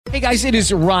Hey guys, it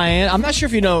is Ryan. I'm not sure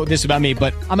if you know this about me,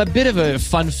 but I'm a bit of a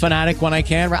fun fanatic when I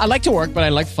can. I like to work, but I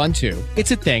like fun too.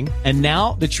 It's a thing. And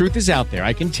now the truth is out there.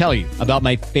 I can tell you about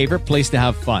my favorite place to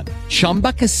have fun.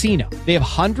 Chumba Casino. They have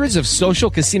hundreds of social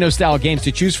casino style games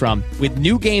to choose from with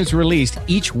new games released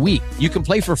each week. You can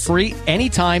play for free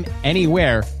anytime,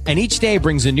 anywhere. And each day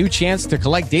brings a new chance to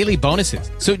collect daily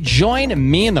bonuses. So join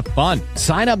me in the fun.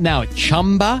 Sign up now at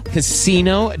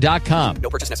ChumbaCasino.com. No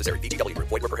purchase necessary. VGW.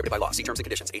 Void where prohibited by law. See terms and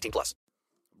conditions. 18+.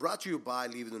 Brought to you by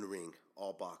Leaving in the Ring,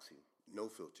 all boxing, no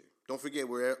filter. Don't forget,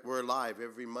 we're live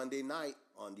every Monday night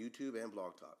on YouTube and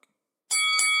Blog Talk.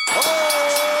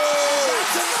 Oh!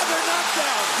 That's another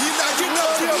knockdown. He's not getting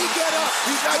up, Jim. He get up?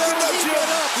 He's not getting up, Jim.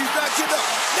 He's not getting up.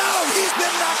 No, he's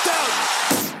been knocked out.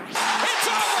 It's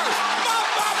over.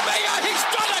 Mamma mia, he's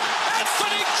done it.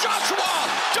 Anthony Joshua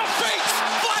defeats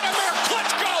Vladimir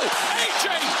Klitschko.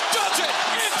 AJ does it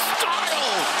in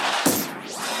style.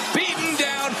 Beaten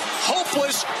down,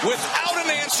 hopeless, without an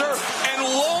answer, and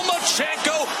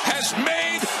Lomachenko has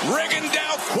made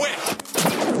Rigondeaux quit.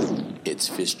 It's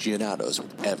Fistianados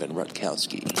with Evan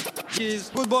Rutkowski. He's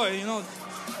a good boy, you know.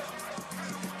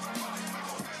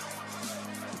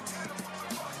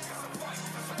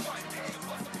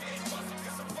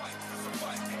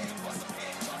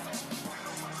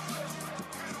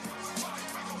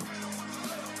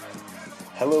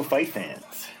 Hello, fight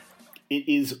fans. It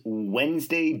is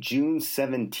Wednesday, June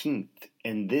 17th,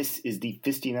 and this is the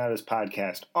Fistianados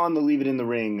podcast on the Leave It in the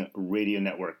Ring radio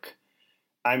network.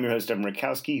 I'm your host, Evan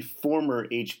Rutkowski, former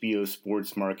HBO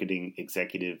sports marketing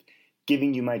executive,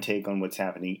 giving you my take on what's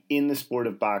happening in the sport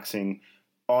of boxing,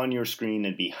 on your screen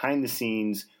and behind the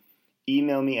scenes.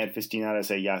 Email me at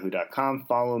fistianados@yahoo.com.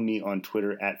 Follow me on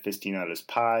Twitter at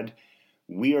fistianadospod.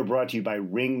 We are brought to you by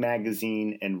Ring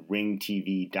Magazine and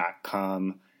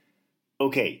ringtv.com.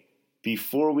 Okay,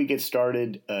 before we get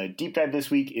started, Deep Dive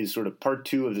this week is sort of part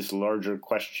two of this larger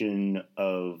question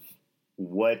of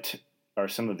what are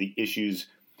some of the issues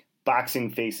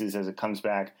boxing faces as it comes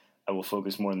back. I will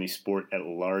focus more on the sport at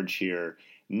large here.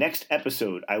 Next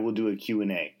episode, I will do a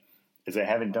Q&A. As I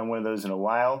haven't done one of those in a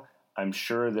while, I'm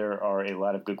sure there are a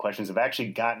lot of good questions. I've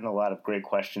actually gotten a lot of great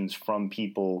questions from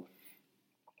people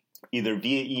either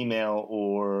via email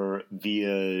or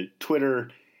via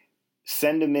Twitter.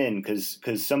 Send them in because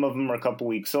some of them are a couple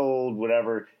weeks old,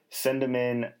 whatever. Send them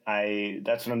in.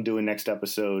 That's what I'm doing next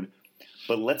episode.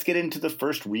 But let's get into the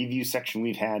first review section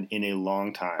we've had in a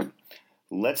long time.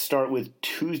 Let's start with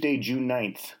Tuesday, June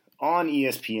 9th. On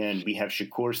ESPN, we have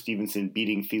Shakur Stevenson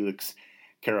beating Felix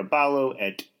Caraballo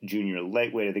at junior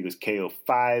lightweight. I think it was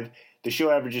KO5. The show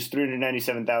averages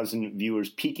 397,000 viewers,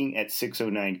 peaking at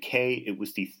 609K. It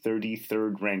was the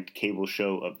 33rd ranked cable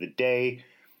show of the day.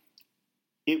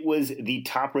 It was the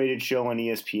top-rated show on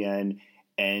ESPN,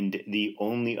 and the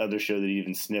only other show that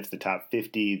even sniffed the top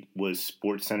 50 was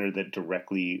SportsCenter that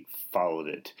directly followed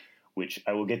it, which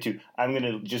I will get to. I'm going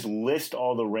to just list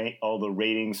all the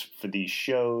ratings for these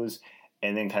shows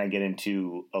and then kind of get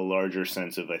into a larger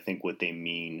sense of, I think, what they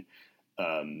mean,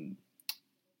 at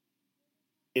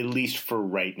least for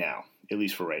right now.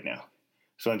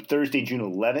 So on Thursday, June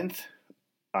 11th,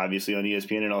 obviously on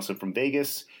ESPN and also from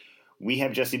Vegas, we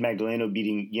have Jesse Magdaleno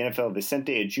beating Yenifel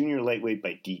Vicente at junior lightweight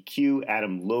by DQ.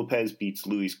 Adam Lopez beats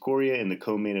Luis Correa in the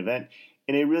co-main event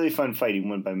in a really fun fight. He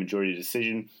won by majority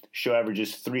decision. Show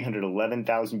averages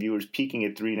 311,000 viewers, peaking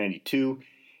at 392.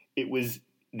 It was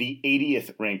the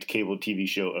 80th ranked cable TV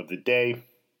show of the day.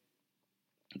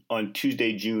 On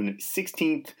Tuesday, June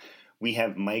 16th, we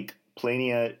have Mike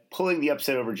Plania pulling the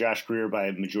upset over Josh Greer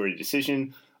by majority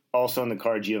decision. Also on the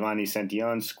card, Giovanni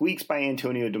Santillan squeaks by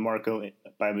Antonio DeMarco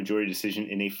by majority decision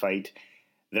in a fight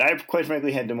that I quite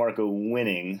frankly had DeMarco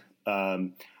winning.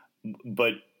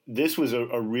 But this was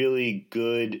a really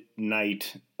good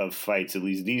night of fights. At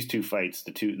least these two fights,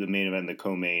 the main event and the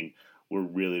co-main, were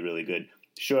really, really good.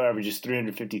 The show averages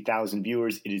 350,000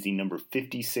 viewers. It is the number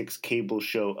 56 cable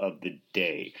show of the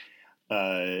day.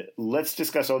 Let's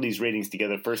discuss all these ratings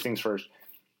together. First things first.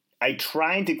 I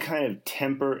tried to kind of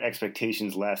temper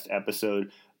expectations last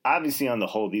episode. Obviously, on the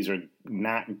whole, these are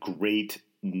not great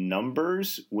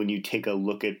numbers when you take a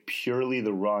look at purely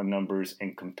the raw numbers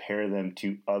and compare them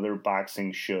to other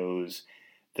boxing shows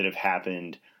that have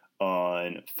happened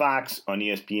on Fox, on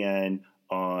ESPN,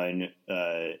 on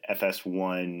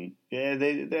FS1. Yeah,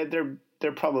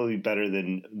 they're probably better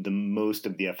than the most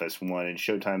of the FS1, and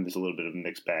Showtime is a little bit of a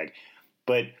mixed bag.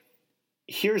 But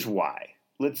here's why.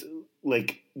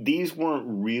 These weren't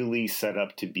really set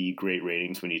up to be great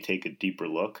ratings when you take a deeper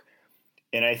look.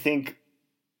 And I think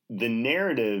the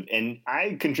narrative, and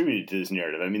I contributed to this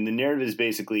narrative. I mean, the narrative is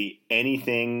basically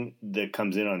anything that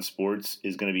comes in on sports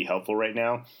is going to be helpful right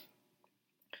now.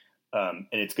 And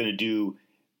it's going to do,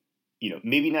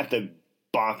 maybe not the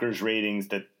bonkers ratings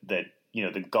that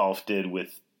the golf did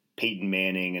with Peyton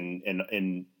Manning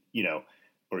and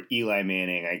or Eli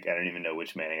Manning. I don't even know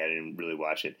which Manning. I didn't really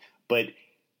watch it. But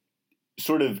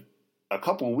sort of a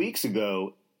couple of weeks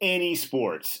ago, any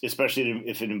sports, especially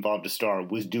if it involved a star,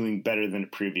 was doing better than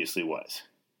it previously was.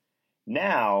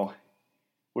 Now,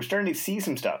 we're starting to see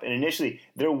some stuff. And initially,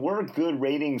 there were good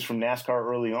ratings from NASCAR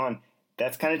early on.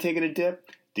 That's kind of taken a dip.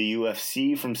 The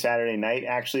UFC from Saturday night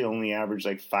actually only averaged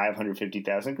like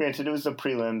 550,000. Granted, it was the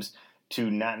prelims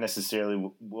to not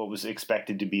necessarily what was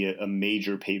expected to be a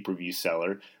major pay-per-view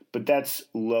seller, but that's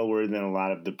lower than a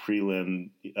lot of the prelim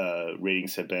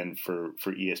ratings have been for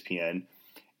ESPN.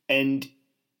 And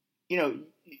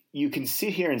you can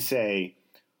sit here and say,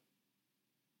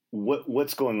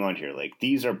 what's going on here? Like,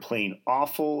 these are plain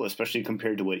awful, especially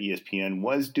compared to what ESPN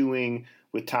was doing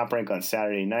with Top Rank on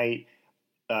Saturday night.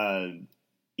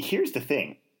 Here's the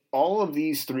thing. All of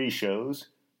these three shows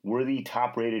were the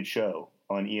top-rated show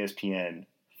on ESPN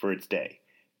for its day.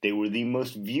 They were the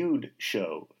most viewed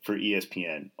show for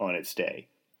ESPN on its day.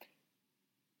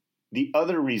 The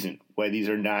other reason why these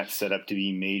are not set up to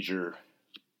be major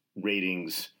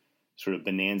ratings sort of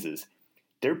bonanzas,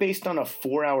 they're based on a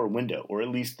 4-hour window, or at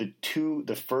least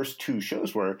the first two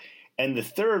shows were, and the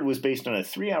third was based on a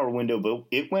 3-hour window, but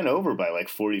it went over by like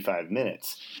 45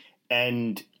 minutes.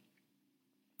 And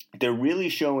they're really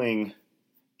showing,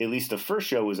 at least the first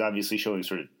show was obviously showing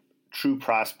sort of true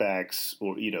prospects,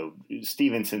 or,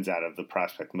 Stevenson's out of the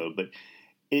prospect mode, but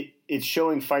it's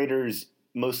showing fighters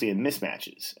mostly in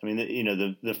mismatches. I mean,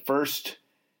 the first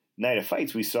night of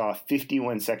fights, we saw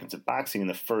 51 seconds of boxing in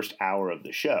the first hour of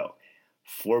the show.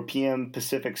 4 p.m.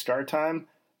 Pacific start time.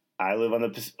 I live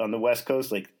on the West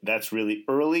Coast. Like, that's really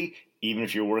early. Even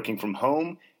if you're working from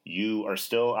home, you are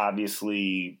still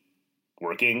obviously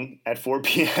working at 4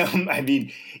 p.m. I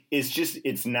mean,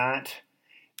 it's not,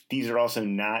 these are also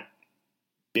not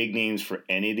big names for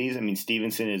any of these. I mean,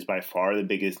 Stevenson is by far the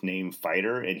biggest name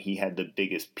fighter, and he had the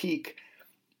biggest peak.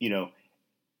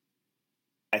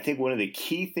 I think one of the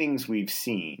key things we've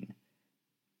seen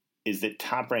is that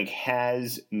Top Rank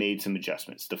has made some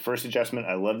adjustments. The first adjustment,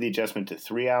 I love the adjustment to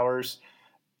 3 hours.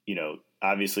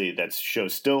 Obviously that show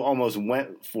still almost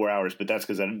went 4 hours, but that's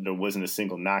because there wasn't a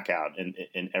single knockout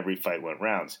and every fight went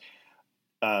rounds.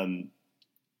 I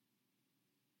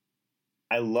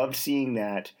love seeing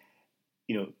that.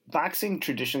 Boxing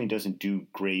traditionally doesn't do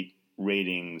great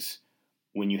ratings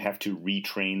when you have to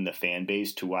retrain the fan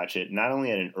base to watch it, not only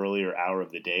at an earlier hour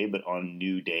of the day, but on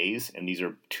new days. And these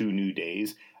are 2 new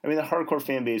days. I mean, the hardcore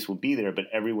fan base will be there, but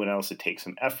everyone else, it takes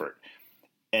some effort.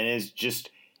 And it's just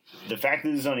the fact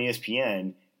that this is on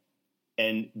ESPN,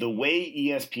 and the way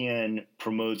ESPN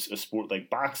promotes a sport like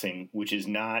boxing, which is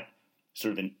not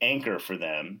sort of an anchor for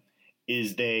them,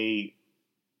 is they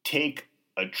take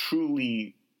a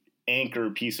truly anchor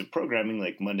piece of programming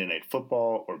like Monday Night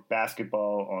Football or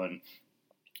basketball on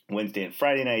Wednesday and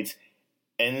Friday nights,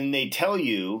 and then they tell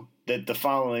you that the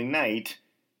following night,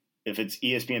 if it's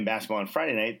ESPN basketball on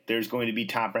Friday night, there's going to be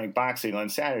Top Rank boxing on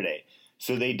Saturday.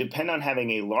 So they depend on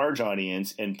having a large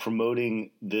audience and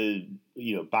promoting the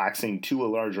boxing to a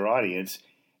larger audience.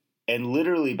 And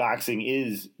literally, boxing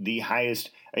is the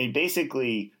highest. I mean,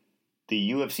 basically,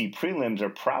 the UFC prelims are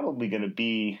probably going to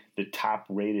be the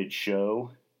top-rated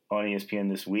show on ESPN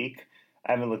this week.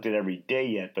 I haven't looked at every day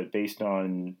yet, but based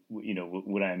on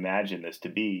what I imagine this to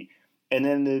be, and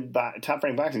then the Top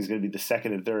Rank Boxing is going to be the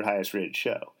second and third highest rated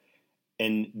show,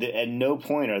 and at no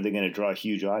point are they going to draw a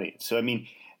huge audience. So I mean,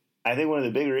 I think one of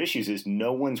the bigger issues is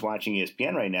no one's watching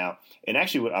ESPN right now, and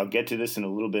actually, I'll get to this in a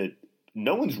little bit.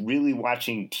 No one's really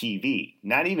watching TV,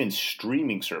 not even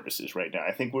streaming services right now.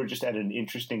 I think we're just at an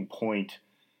interesting point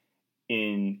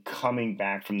in coming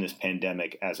back from this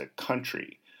pandemic as a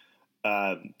country.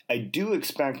 I do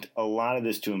expect a lot of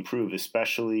this to improve,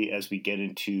 especially as we get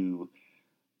into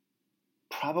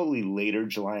probably later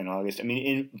July and August. I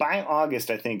mean, by August,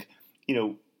 I think,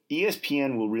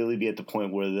 ESPN will really be at the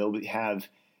point where they'll have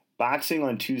boxing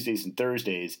on Tuesdays and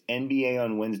Thursdays, NBA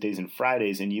on Wednesdays and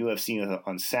Fridays, and UFC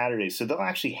on Saturdays. So they'll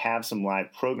actually have some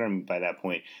live programming by that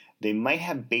point. They might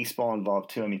have baseball involved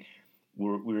too. I mean,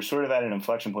 we were sort of at an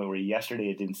inflection point where yesterday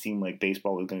it didn't seem like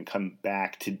baseball was going to come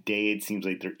back. Today it seems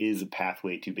like there is a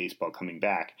pathway to baseball coming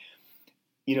back.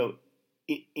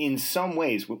 In some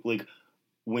ways, like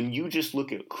when you just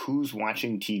look at who's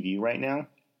watching TV right now,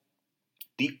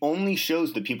 the only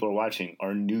shows that people are watching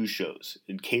are news shows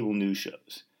and cable news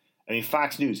shows. I mean,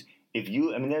 Fox News,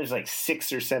 there's like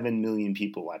 6 or 7 million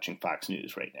people watching Fox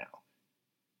News right now.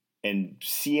 And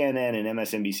CNN and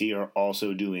MSNBC are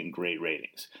also doing great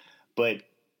ratings. But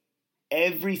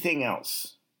everything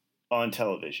else on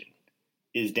television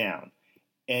is down.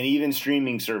 And even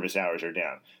streaming service hours are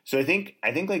down. So I think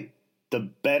like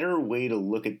the better way to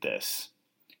look at this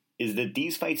is that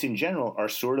these fights in general are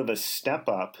sort of a step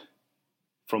up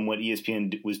from what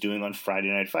ESPN was doing on Friday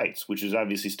Night Fights, which is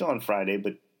obviously still on Friday,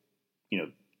 but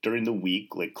during the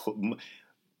week, like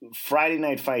Friday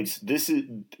Night Fights.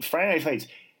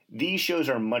 These shows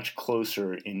are much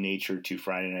closer in nature to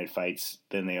Friday Night Fights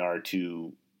than they are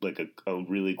to like a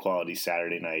really quality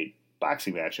Saturday night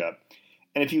boxing matchup.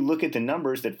 And if you look at the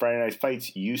numbers that Friday Night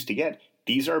Fights used to get,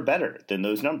 these are better than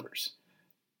those numbers.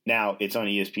 Now, it's on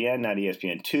ESPN, not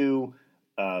ESPN2.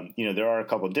 There are a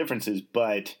couple of differences,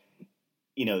 but,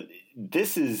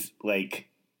 this is like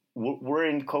we're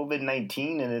in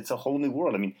COVID-19 and it's a whole new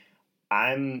world. I mean,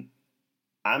 I'm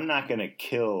not going to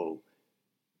kill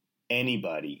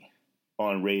anybody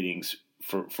on ratings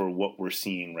for what we're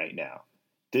seeing right now.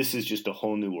 This is just a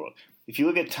whole new world. If you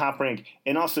look at Top Rank,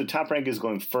 and also Top Rank is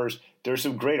going first, there's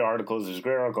some great articles. There's a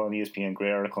great article on ESPN,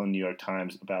 great article in New York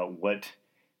Times about what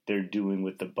they're doing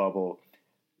with the bubble.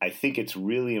 I think it's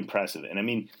really impressive. And I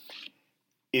mean,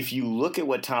 if you look at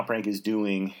what Top Rank is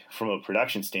doing from a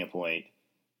production standpoint,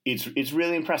 it's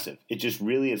really impressive. It just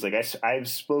really is. Like I've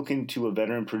spoken to a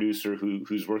veteran producer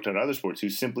who's worked on other sports who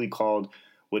simply called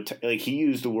he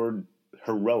used the word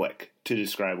heroic to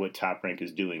describe what Top Rank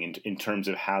is doing in terms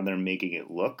of how they're making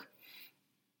it look.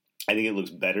 I think it looks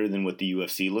better than what the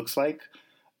UFC looks like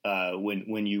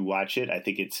when you watch it. I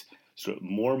think it's sort of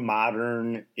more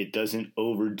modern. It doesn't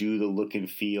overdo the look and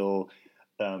feel.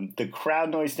 The crowd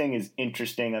noise thing is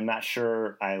interesting. I'm not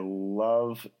sure I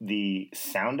love the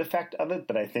sound effect of it,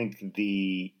 but I think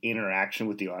the interaction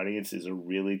with the audience is a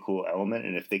really cool element.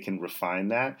 And if they can refine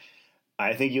that,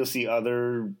 I think you'll see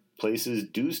other places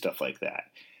do stuff like that.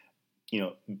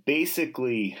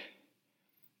 Basically,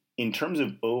 in terms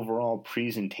of overall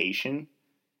presentation,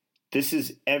 this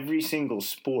is every single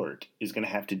sport is going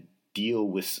to have to deal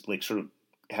with, like, sort of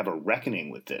have a reckoning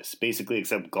with this, basically,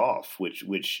 except golf, which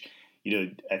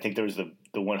I think there was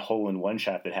the one hole-in-one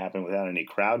shot that happened without any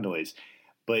crowd noise.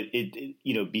 But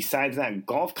besides that,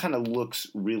 golf kind of looks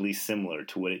really similar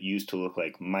to what it used to look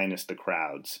like, minus the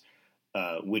crowds,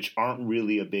 which aren't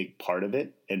really a big part of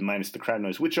it, and minus the crowd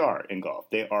noise, which are in golf.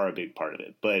 They are a big part of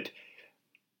it. But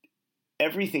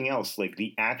everything else, like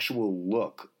the actual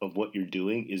look of what you're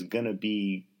doing, is going to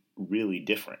be really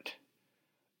different.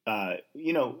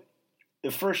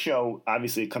 The first show,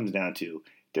 obviously, it comes down to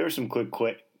there were some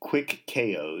quick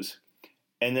KOs,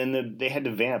 and then they had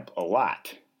to vamp a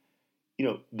lot.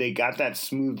 They got that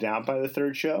smoothed out by the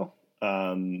third show.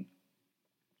 I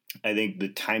think the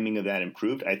timing of that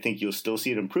improved. I think you'll still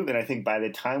see it improve, and I think by the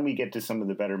time we get to some of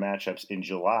the better matchups in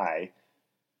July,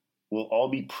 we'll all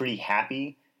be pretty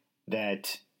happy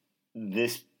that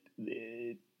this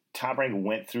Top Rank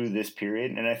went through this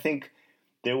period. And I think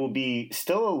there will be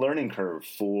still a learning curve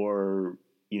for,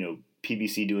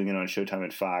 PBC doing it on Showtime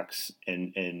and Fox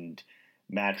and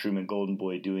Matchroom and Golden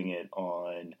Boy doing it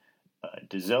on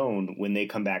DAZN when they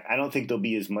come back. I don't think there'll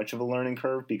be as much of a learning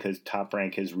curve because Top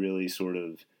Rank has really sort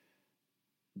of,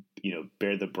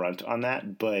 bear the brunt on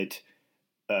that. But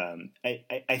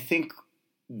I think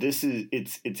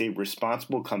it's a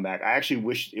responsible comeback. I actually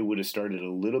wish it would have started a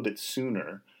little bit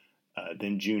sooner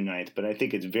than June 9th, but I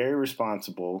think it's very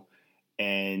responsible,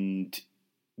 and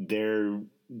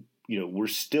we're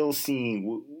still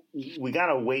seeing, we got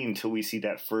to wait until we see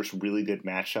that first really good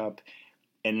matchup,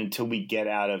 and until we get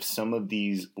out of some of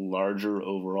these larger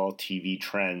overall TV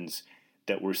trends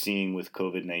that we're seeing with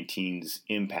COVID-19's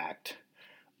impact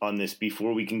on this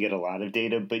before we can get a lot of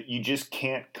data. But you just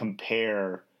can't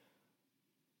compare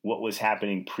what was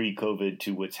happening pre-COVID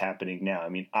to what's happening now. I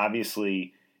mean,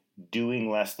 obviously, doing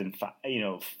less than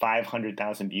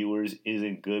 500,000 viewers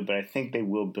isn't good, but I think they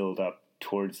will build up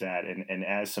towards that. And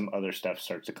as some other stuff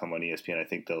starts to come on ESPN, I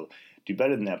think they'll do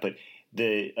better than that. But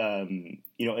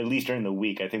at least during the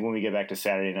week, I think when we get back to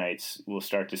Saturday nights, we'll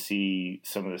start to see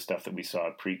some of the stuff that we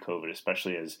saw pre-COVID,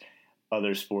 especially as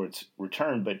other sports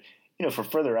return. But, for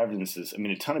further evidences, I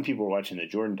mean, a ton of people were watching the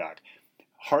Jordan doc.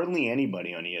 Hardly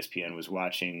anybody on ESPN was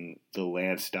watching the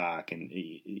Lance doc and,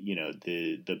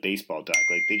 the baseball doc.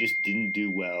 Like, they just didn't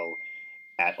do well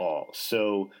at all.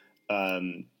 So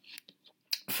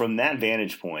from that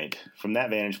vantage point,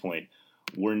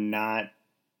 we're not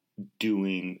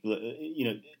doing,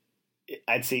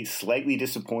 I'd say slightly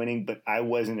disappointing, but I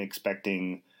wasn't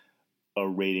expecting a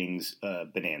ratings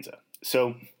bonanza.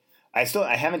 So I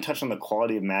haven't touched on the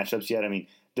quality of matchups yet. I mean,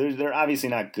 they're obviously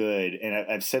not good, and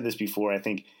I've said this before. I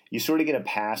think you sort of get a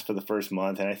pass for the first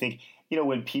month, and I think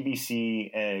when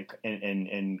PBC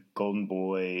and Golden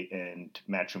Boy and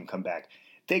Matchroom come back,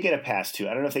 they get a pass too.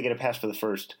 I don't know if they get a pass for the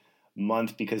first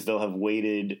month because they'll have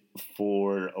waited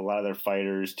for a lot of their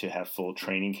fighters to have full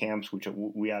training camps, which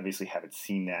we obviously haven't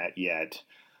seen that yet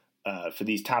for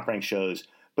these top ranked shows.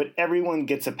 But everyone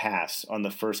gets a pass on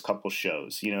the first couple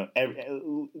shows.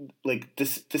 Like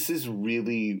this is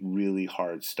really, really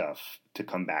hard stuff to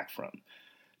come back from.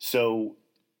 So,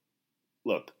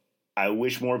 look, I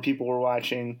wish more people were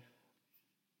watching.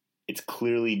 It's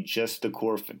clearly just the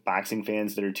core boxing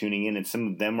fans that are tuning in, and some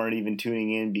of them aren't even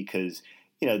tuning in because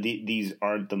these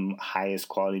aren't the highest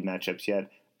quality matchups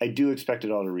yet. I do expect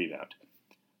it all to rebound.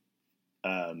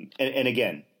 And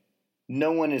again,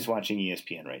 no one is watching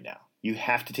ESPN right now. You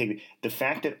have to take the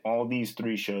fact that all these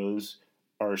three shows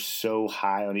are so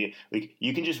high on it. Like,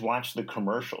 you can just watch the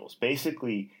commercials.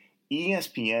 Basically,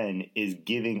 ESPN is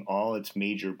giving all its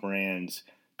major brands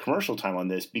commercial time on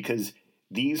this because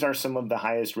these are some of the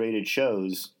highest rated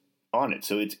shows on it.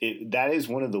 So that is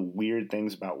one of the weird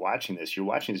things about watching this. You're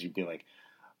watching this, you'd be like,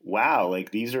 wow, like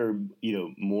these are,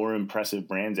 more impressive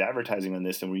brands advertising on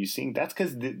this than we're you seeing. That's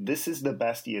because this is the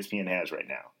best ESPN has right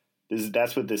now.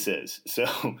 That's what this is. So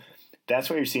that's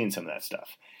why you're seeing some of that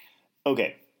stuff.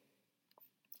 Okay.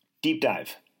 Deep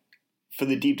dive. For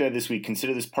the deep dive this week,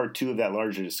 consider this part 2 of that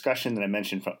larger discussion that I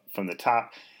mentioned from the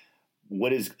top.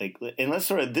 What is and let's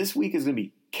this week is going to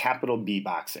be capital B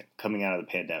boxing coming out of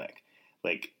the pandemic.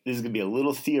 Like, this is going to be a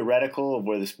little theoretical of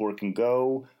where the sport can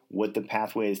go, what the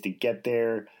pathway is to get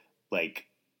there. Like,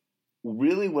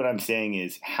 really what I'm saying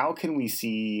is, how can we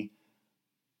see,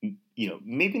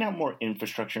 maybe not more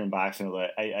infrastructure in boxing.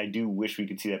 I do wish we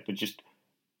could see that, but just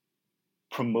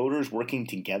promoters working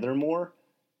together more,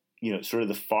 sort of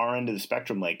the far end of the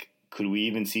spectrum. Like, could we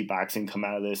even see boxing come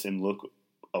out of this and look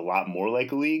a lot more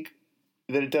like a league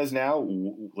than it does now?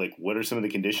 Like, what are some of the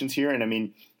conditions here? And I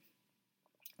mean,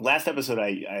 last episode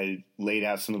I laid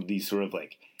out some of these sort of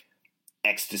like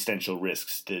existential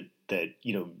risks that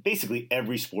basically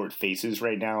every sport faces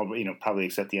right now, probably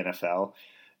except the NFL,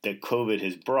 that COVID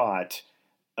has brought.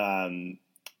 And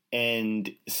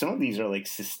some of these are like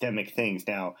systemic things.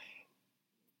 Now,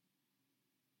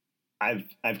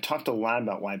 I've talked a lot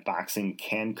about why boxing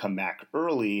can come back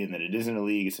early and that it isn't a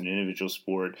league, it's an individual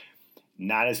sport,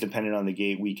 not as dependent on the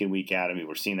gate week in, week out. I mean,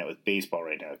 we're seeing that with baseball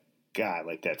right now. God,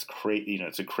 like that's crazy.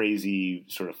 It's a crazy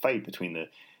sort of fight between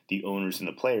the owners and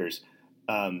the players.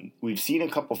 We've seen a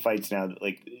couple fights now that,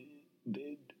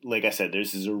 like I said,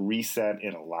 this is a reset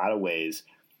in a lot of ways.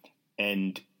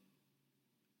 And,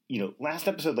 last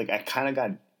episode, like, I kind of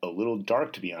got a little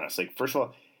dark, to be honest. Like, first of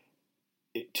all,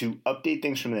 to update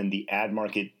things from then, the ad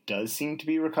market does seem to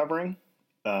be recovering.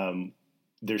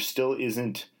 There still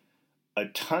isn't a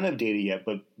ton of data yet,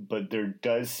 but there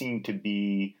does seem to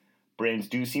be, brands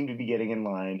do seem to be getting in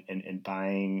line and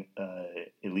buying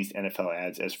at least NFL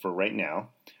ads as for right now.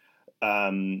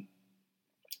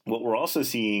 What we're also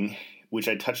seeing, which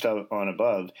I touched on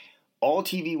above, all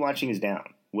TV watching is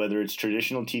down, whether it's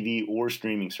traditional TV or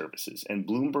streaming services. And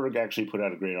Bloomberg actually put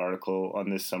out a great article on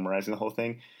this summarizing the whole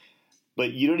thing.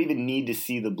 But you don't even need to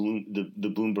see the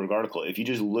Bloomberg article. If you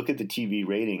just look at the TV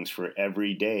ratings for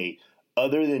every day,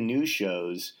 other than news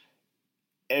shows,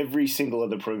 every single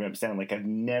other program's down. Like, I've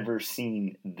never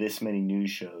seen this many news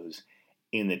shows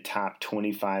in the top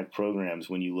 25 programs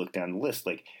when you look down the list.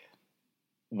 Like,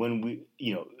 when we,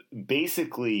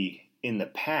 basically in the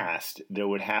past, there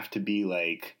would have to be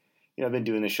like, I've been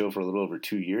doing this show for a little over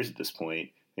 2 years at this point,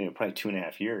 probably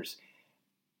 2.5 years.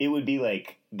 It would be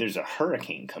like there's a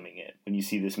hurricane coming in when you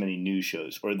see this many news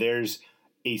shows, or there's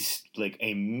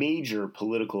a major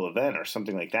political event or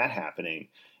something like that happening.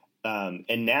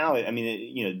 And now, I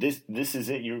mean, this is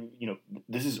it.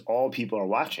 This is all people are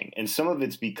watching, and some of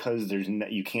it's because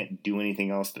you can't do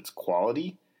anything else that's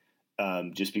quality.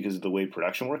 Just because of the way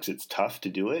production works, it's tough to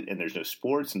do it, and there's no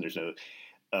sports, and there's no,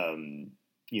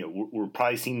 we're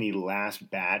probably seeing the last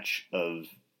batch of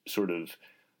sort of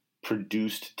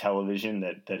produced television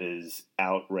that is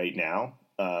out right now.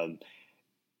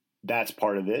 That's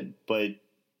part of it, but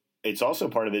it's also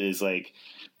part of it is like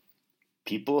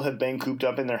people have been cooped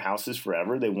up in their houses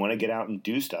forever. They want to get out and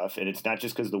do stuff, and it's not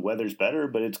just because the weather's better,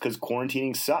 but it's because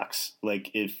quarantining sucks.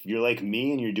 Like, if you're like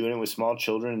me and you're doing it with small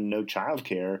children and no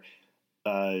childcare,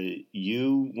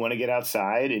 you want to get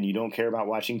outside and you don't care about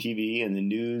watching TV, and the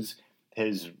news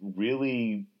has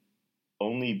really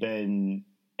only been,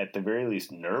 at the very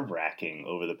least, nerve-wracking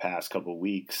over the past couple of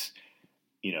weeks.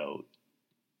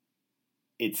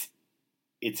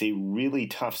 it's a really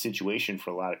tough situation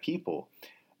for a lot of people.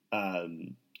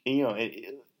 And, you know,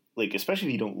 like, especially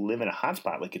if you don't live in a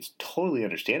hotspot, like, it's totally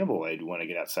understandable why you'd want to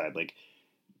get outside. Like,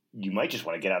 you might just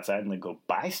want to get outside and, like, go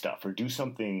buy stuff or do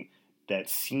something that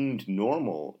seemed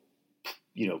normal,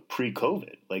 you know,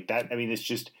 pre-COVID. Like that, I mean, it's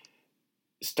just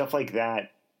stuff like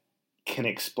that can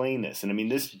explain this. And I mean,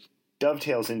 this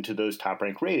dovetails into those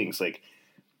top-ranked ratings. Like,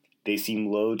 they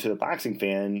seem low to the boxing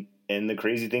fan, and the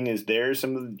crazy thing is they're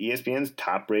some of ESPN's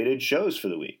top-rated shows for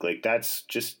the week. Like, that's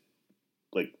just,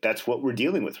 like, that's what we're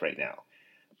dealing with right now.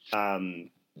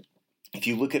 If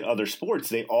you look at other sports,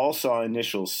 they all saw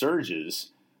initial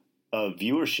surges of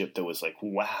viewership that was like,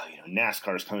 wow, you know,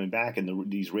 NASCAR's coming back and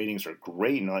these ratings are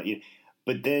great and all.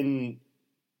 But then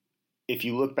if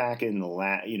you look back in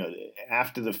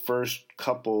after the first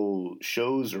couple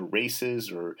shows or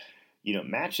races or, you know,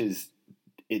 matches,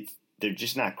 they're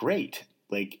just not great.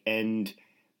 Like, and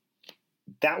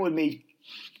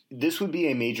this would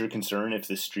be a major concern if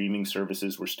the streaming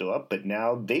services were still up, but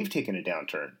now they've taken a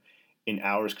downturn in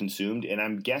hours consumed. And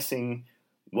I'm guessing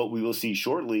what we will see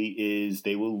shortly is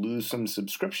they will lose some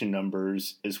subscription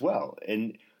numbers as well.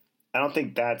 And I don't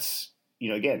think that's, you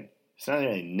know, again, it's not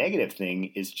a negative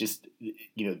thing. It's just,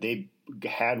 you know, they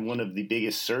had one of the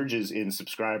biggest surges in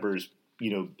subscribers,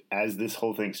 you know, as this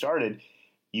whole thing started.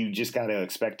 You just got to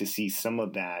expect to see some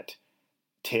of that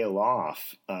tail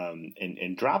off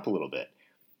and drop a little bit.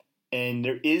 And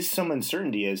there is some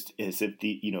uncertainty as if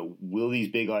will these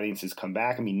big audiences come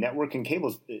back? I mean, networks and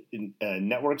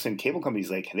cable companies,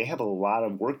 like, they have a lot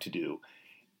of work to do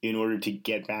in order to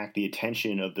get back the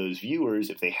attention of those viewers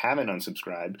if they haven't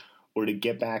unsubscribed, or to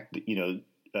get back,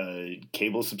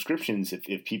 cable subscriptions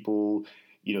if people,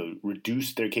 you know,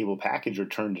 reduced their cable package or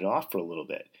turned it off for a little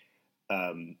bit.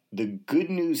 The good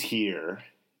news here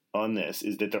on this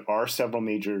is that there are several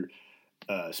major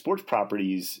sports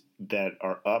properties that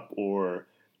are up or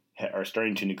are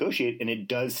starting to negotiate, and it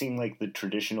does seem like the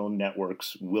traditional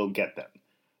networks will get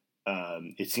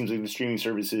them. It seems like the streaming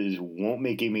services won't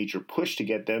make a major push to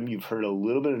get them. You've heard a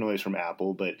little bit of noise from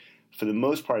Apple, but for the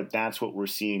most part, that's what we're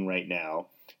seeing right now.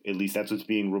 At least that's what's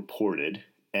being reported.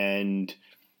 And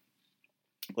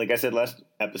like I said last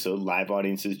episode, live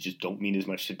audiences just don't mean as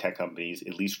much to tech companies,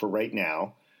 at least for right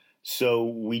now. So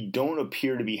we don't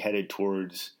appear to be headed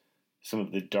towards some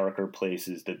of the darker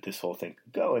places that this whole thing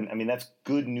could go. And I mean, that's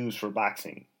good news for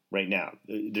boxing right now.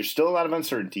 There's still a lot of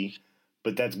uncertainty,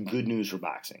 but that's good news for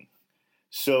boxing.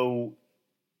 So,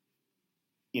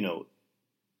 you know,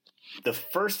 the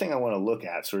first thing I want to look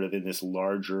at sort of in this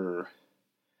larger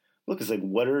look is like,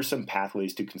 what are some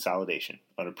pathways to consolidation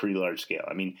on a pretty large scale?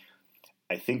 I mean,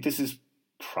 I think this is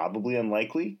probably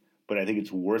unlikely, but I think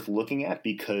it's worth looking at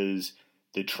because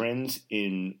the trends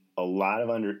in a lot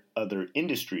of other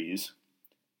industries,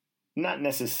 not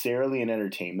necessarily in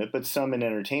entertainment, but some in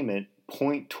entertainment,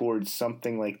 point towards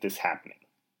something like this happening.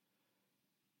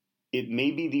 It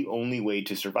may be the only way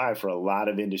to survive for a lot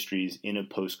of industries in a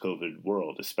post-COVID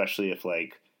world, especially if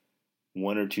like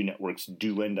one or two networks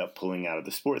do end up pulling out of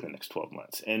the sport in the next 12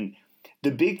 months. And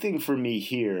the big thing for me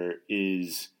here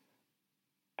is,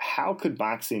 how could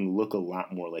boxing look a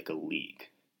lot more like a league?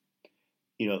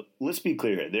 You know, let's be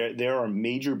clear here. There are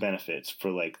major benefits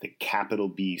for like the capital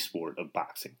B sport of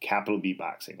boxing, capital B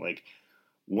boxing. Like,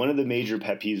 one of the major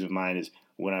pet peeves of mine is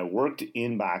when I worked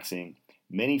in boxing,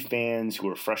 many fans who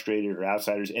are frustrated or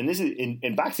outsiders, and this is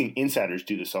in boxing, insiders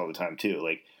do this all the time too.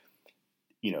 Like,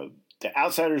 you know, the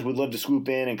outsiders would love to swoop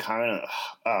in and comment on,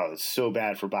 oh, it's so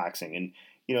bad for boxing. And,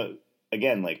 you know,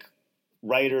 again, like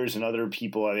writers and other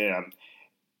people, I mean,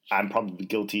 I'm probably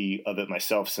guilty of it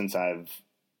myself since I've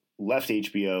left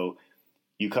HBO.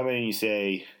 You come in and you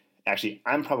say, actually,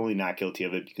 I'm probably not guilty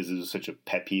of it because this was such a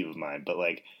pet peeve of mine, but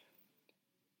like,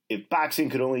 if boxing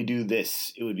could only do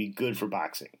this, it would be good for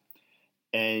boxing.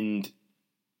 And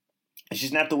it's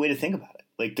just not the way to think about it.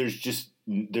 Like,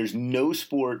 there's no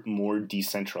sport more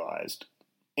decentralized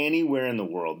anywhere in the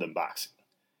world than boxing.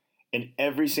 And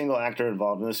every single actor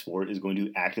involved in the sport is going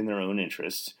to act in their own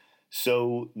interests.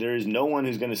 So there is no one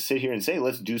who's going to sit here and say,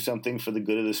 let's do something for the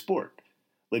good of the sport.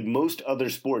 Like, most other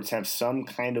sports have some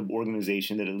kind of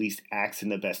organization that at least acts in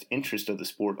the best interest of the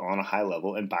sport on a high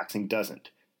level, and boxing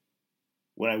doesn't.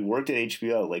 When I worked at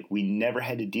HBO, like, we never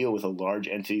had to deal with a large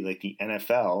entity like the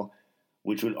NFL,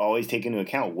 which would always take into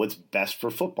account what's best for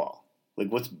football.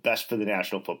 Like, what's best for the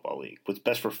National Football League? What's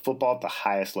best for football at the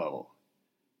highest level?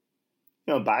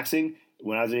 You know, boxing,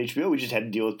 when I was at HBO, we just had to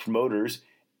deal with promoters,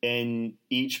 and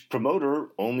each promoter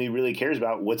only really cares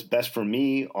about what's best for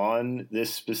me on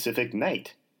this specific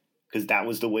night, because that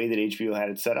was the way that HBO had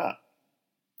it set up.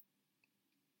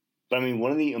 But I mean,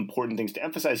 one of the important things to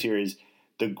emphasize here is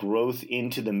the growth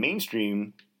into the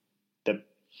mainstream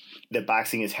that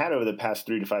boxing has had over the past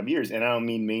 3 to 5 years. And I don't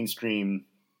mean mainstream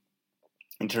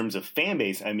in terms of fan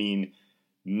base. I mean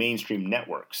mainstream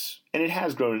networks. And it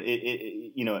has grown.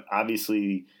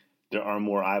 Obviously there are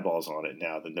more eyeballs on it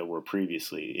now than there were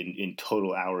previously in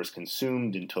total hours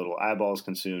consumed, in total eyeballs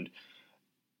consumed.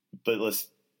 But let's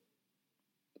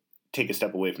take a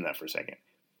step away from that for a second.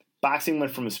 Boxing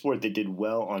went from a sport that did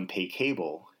well on pay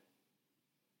cable,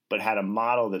 but had a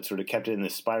model that sort of kept it in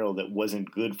this spiral that wasn't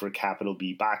good for capital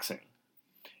B boxing.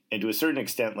 And to a certain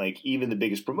extent, like even the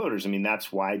biggest promoters, I mean,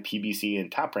 that's why PBC and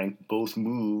Top Rank both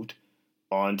moved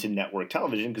onto network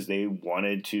television, because they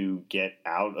wanted to get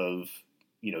out of,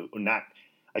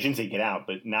 I shouldn't say get out,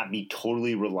 but not be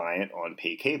totally reliant on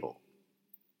pay cable.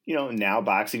 Now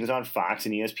boxing is on Fox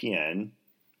and ESPN,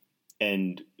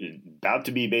 and about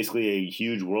to be basically a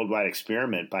huge worldwide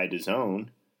experiment by DAZN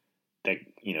that,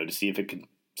 to see if it could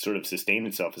sort of sustain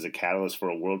itself as a catalyst for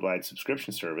a worldwide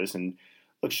subscription service. And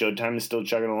look, Showtime is still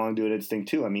chugging along doing its thing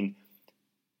too. I mean,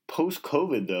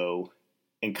 post-COVID though,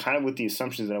 and kind of with the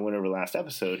assumptions that I went over last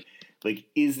episode, like,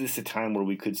 is this a time where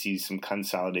we could see some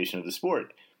consolidation of the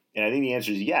sport? And I think the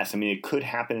answer is yes. I mean, it could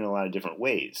happen in a lot of different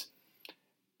ways.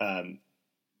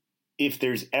 If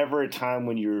there's ever a time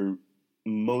when you're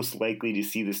most likely to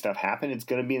see this stuff happen, it's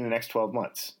going to be in the next 12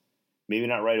 months. Maybe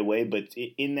not right away, but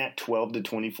in that 12 to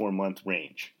 24 month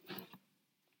range.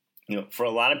 For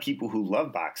a lot of people who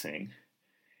love boxing,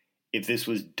 if this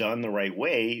was done the right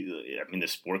way, I mean, the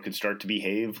sport could start to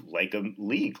behave like a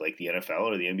league, like the NFL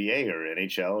or the NBA or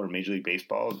NHL or Major League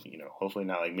Baseball. Hopefully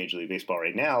not like Major League Baseball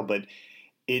right now, but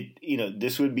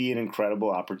this would be an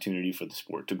incredible opportunity for the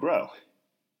sport to grow.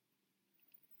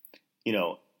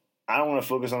 I don't want to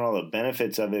focus on all the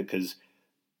benefits of it because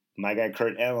my guy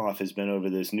Kurt Eloff has been over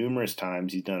this numerous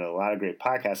times. He's done a lot of great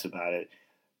podcasts about it.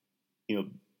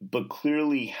 But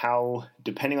clearly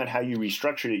depending on how you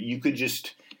restructured it, you could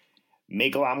just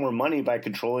make a lot more money by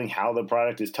controlling how the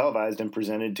product is televised and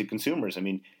presented to consumers. I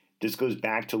mean, this goes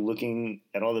back to looking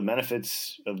at all the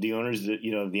benefits of the owners that,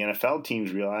 the NFL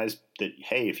teams realized that,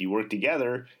 hey, if you work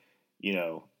together,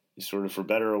 sort of for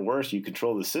better or worse, you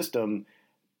control the system.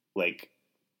 Like,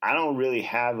 I don't really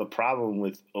have a problem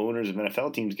with owners of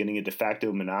NFL teams getting a de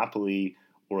facto monopoly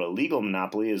or a legal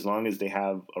monopoly as long as they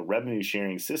have a revenue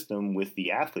sharing system with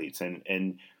the athletes.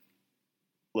 And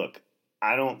look,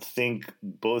 I don't think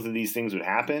both of these things would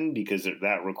happen because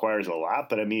that requires a lot.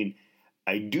 But I mean,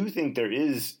 I do think there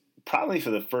is probably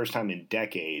for the first time in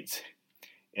decades,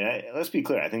 and let's be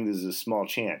clear, I think this is a small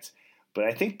chance, but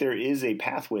I think there is a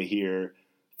pathway here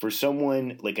for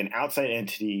someone like an outside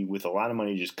entity with a lot of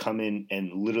money to just come in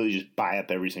and literally just buy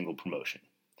up every single promotion.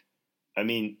 I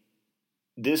mean,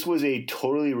 this was a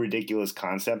totally ridiculous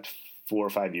concept 4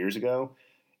 or 5 years ago.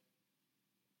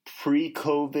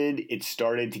 Pre-COVID, it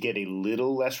started to get a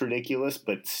little less ridiculous,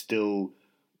 but still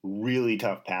really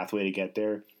tough pathway to get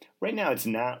there. Right now, it's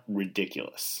not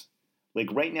ridiculous.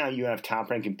 Like right now, you have Top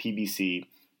Rank and PBC,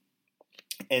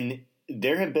 and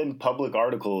there have been public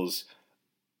articles,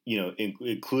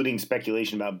 including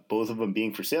speculation about both of them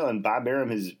being for sale. And Bob Arum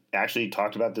has actually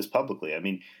talked about this publicly. I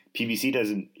mean,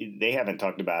 PBC they haven't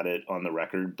talked about it on the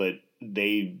record, but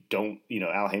they don't,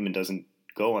 Al Heyman doesn't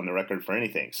go on the record for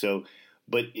anything. So,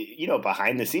 but,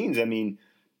 behind the scenes, I mean,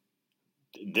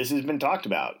 this has been talked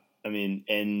about. I mean,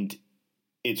 and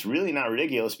it's really not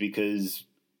ridiculous because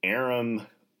Arum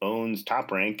owns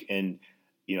Top Rank, and,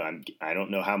 I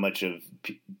don't know how much of,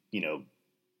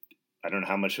 I don't know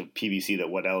how much of PBC that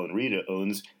Waddell and Reed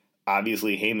owns.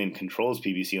 Obviously, Heyman controls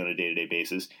PBC on a day-to-day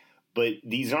basis, but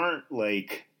these aren't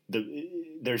like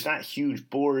there's not huge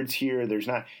boards here. There's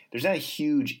not a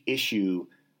huge issue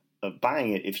of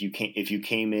buying it if you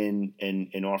came in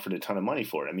and offered a ton of money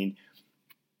for it. I mean,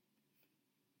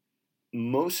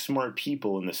 most smart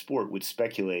people in the sport would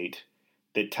speculate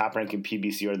that Top Rank and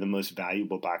PBC are the most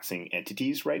valuable boxing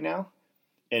entities right now,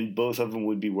 and both of them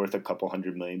would be worth a couple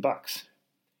 $100 million.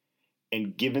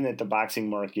 And given that the boxing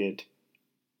market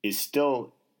is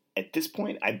still, at this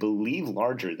point, I believe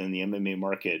larger than the MMA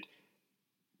market,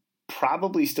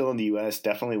 probably still in the U.S.,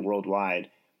 definitely worldwide,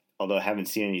 although I haven't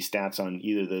seen any stats on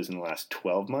either of those in the last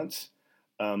 12 months.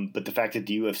 But the fact that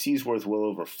the UFC is worth well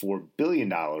over $4 billion,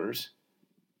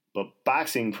 but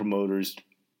boxing promoters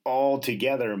all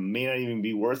together may not even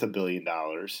be worth $1 billion,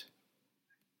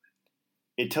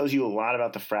 it tells you a lot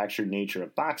about the fractured nature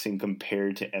of boxing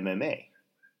compared to MMA.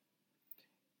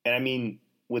 And I mean,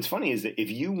 what's funny is that if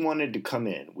you wanted to come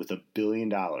in with $1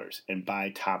 billion and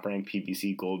buy Top Rank,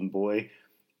 PBC, Golden Boy,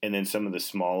 and then some of the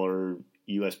smaller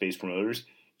US-based promoters,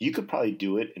 you could probably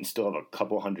do it and still have a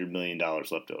couple $100 million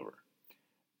left over.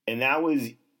 And that was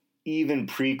even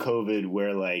pre-COVID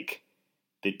where like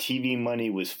the TV money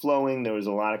was flowing, there was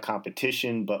a lot of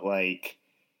competition, but like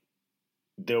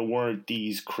there weren't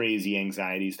these crazy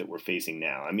anxieties that we're facing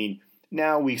now. I mean,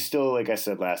 now we still, like I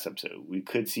said last episode, we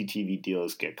could see TV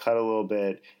deals get cut a little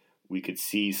bit. We could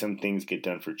see some things get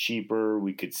done for cheaper.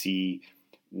 We could see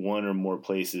one or more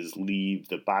places leave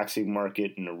the boxing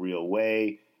market in a real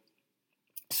way.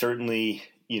 Certainly,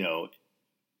 you know,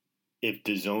 if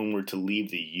DAZN were to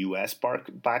leave the U.S.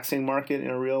 boxing market in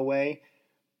a real way,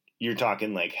 you're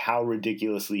talking like how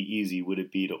ridiculously easy would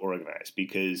it be to organize?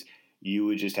 Because you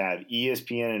would just have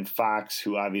ESPN and Fox,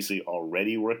 who obviously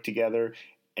already work together,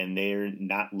 and they're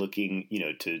not looking, you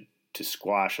know, to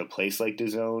squash a place like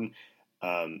DAZN.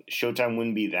 Showtime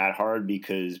wouldn't be that hard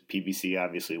because PBC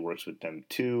obviously works with them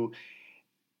too.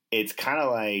 It's kind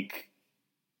of like,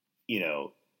 you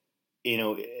know,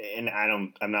 and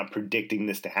I'm not predicting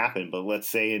this to happen, but let's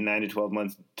say in 9 to 12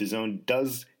 months, DAZN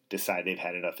does decide they've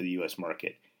had enough of the U.S.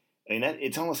 market. I mean,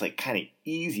 it's almost like kind of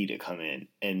easy to come in,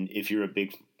 and if you're a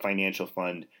big financial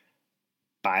fund,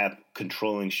 buy up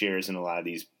controlling shares in a lot of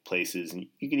these places, and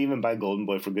you can even buy Golden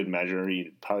Boy for good measure.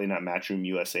 Probably not Matchroom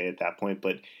USA at that point,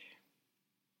 but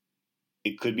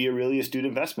it could be a really astute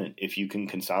investment if you can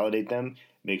consolidate them,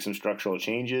 make some structural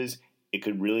changes. It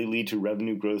could really lead to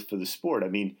revenue growth for the sport. I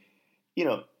mean, you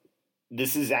know,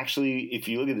 this is actually, if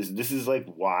you look at this, this is like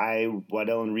why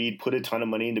Waddell and Reed put a ton of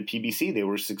money into PBC. They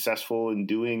were successful in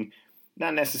doing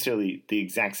not necessarily the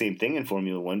exact same thing in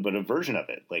Formula One, but a version of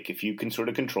it. Like if you can sort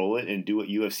of control it and do what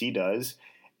UFC does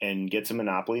and get some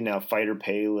monopoly. Now, fighter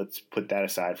pay, let's put that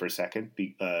aside for a second,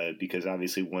 because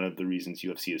obviously one of the reasons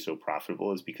UFC is so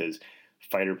profitable is because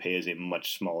fighter pay is a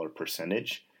much smaller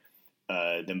percentage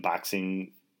than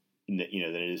boxing, you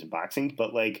know, than it is in boxing.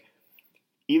 But like,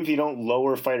 even if you don't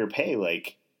lower fighter pay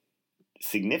like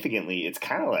significantly, it's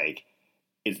kind of like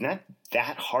it's not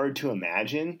that hard to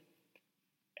imagine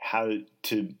how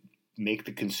to make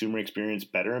the consumer experience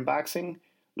better in boxing.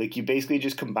 Like you basically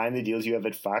just combine the deals you have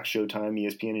at Fox, Showtime,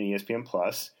 ESPN, and ESPN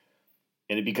Plus,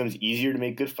 and it becomes easier to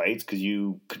make good fights because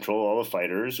you control all the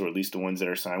fighters, or at least the ones that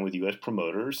are signed with U.S.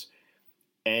 promoters.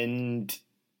 And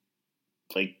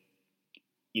like,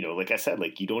 you know, like I said,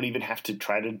 like you don't even have to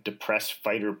try to depress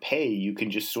fighter pay. You can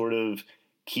just sort of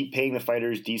keep paying the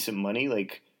fighters decent money,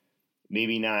 like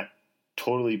maybe not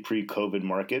totally pre-COVID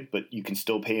market, but you can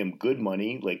still pay them good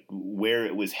money, like where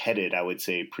it was headed, I would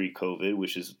say pre-COVID,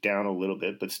 which is down a little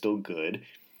bit, but still good.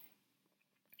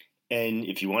 And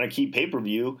if you want to keep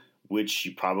pay-per-view, which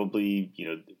you probably, you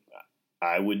know,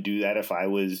 I would do that if I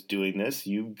was doing this,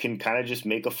 you can kind of just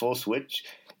make a full switch.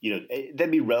 You know,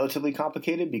 that'd be relatively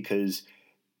complicated because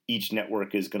each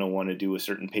network is going to want to do a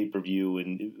certain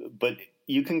pay-per-view, but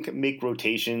you can make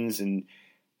rotations, and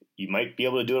you might be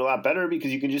able to do it a lot better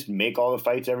because you can just make all the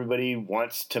fights everybody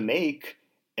wants to make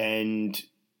and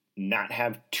not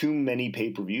have too many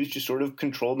pay-per-views, just sort of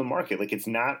control the market. Like it's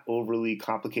not overly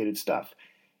complicated stuff.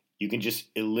 You can just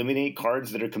eliminate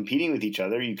cards that are competing with each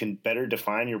other. You can better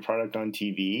define your product on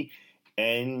TV,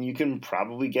 and you can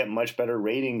probably get much better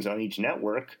ratings on each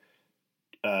network.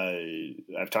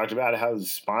 I've talked about how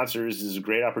sponsors is a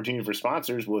great opportunity for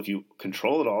sponsors. Well, if you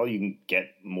control it all, you can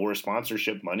get more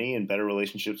sponsorship money and better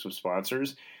relationships with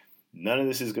sponsors. None of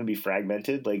this is going to be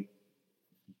fragmented. Like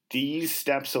these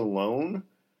steps alone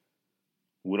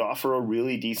would offer a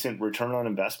really decent return on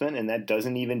investment, and that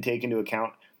doesn't even take into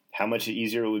account how much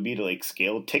easier it would be to like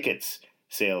scale tickets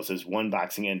sales as one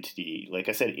boxing entity. Like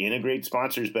I said, integrate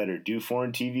sponsors better, do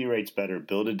foreign TV rights better,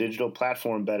 build a digital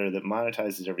platform better that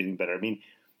monetizes everything better. I mean,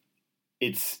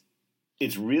 it's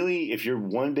really, if you're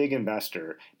one big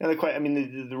investor, now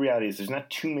the reality is there's not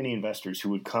too many investors who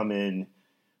would come in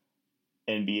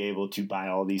and be able to buy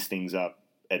all these things up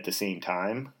at the same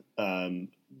time,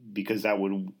 because that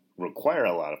would require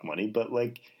a lot of money. But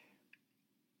like,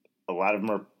 a lot of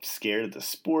them are scared of the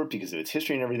sport because of its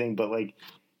history and everything. But like,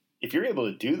 if you're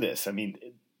able to do this, I mean,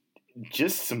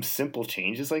 just some simple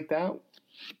changes like that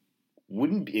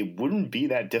wouldn't be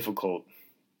that difficult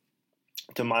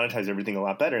to monetize everything a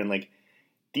lot better. And like,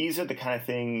 these are the kind of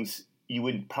things you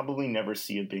would probably never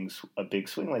see a big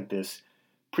swing like this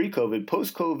pre-COVID.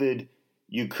 Post-COVID,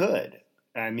 you could.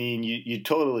 I mean, you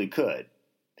totally could.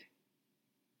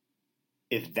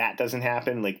 If that doesn't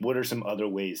happen, like, what are some other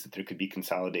ways that there could be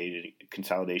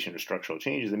consolidation or structural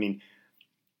changes? I mean,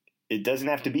 it doesn't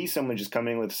have to be someone just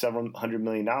coming in with several $100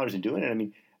 million and doing it. I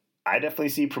mean, I definitely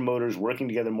see promoters working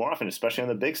together more often, especially on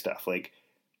the big stuff. Like,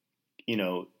 you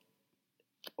know,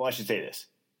 well, I should say this.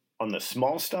 On the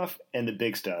small stuff and the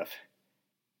big stuff,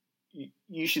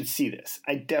 you should see this.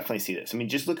 I definitely see this. I mean,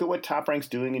 just look at what Top Rank's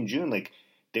doing in June. Like,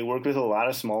 they work with a lot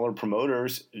of smaller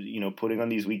promoters, putting on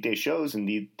these weekday shows, and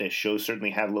the shows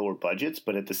certainly have lower budgets,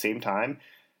 but at the same time,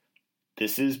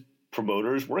 this is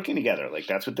promoters working together. Like,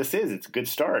 that's what this is. It's a good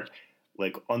start.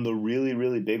 Like, on the really,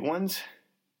 really big ones,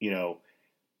 the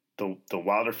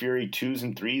Wilder Fury 2s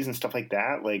and 3s and stuff like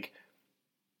that, like,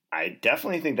 I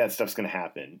definitely think that stuff's going to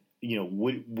happen.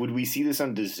 Would we see this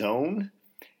on DAZN?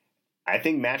 I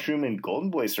think Matchroom and Golden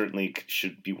Boy certainly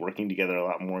should be working together a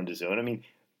lot more on DAZN. I mean,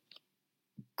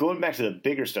 going back to the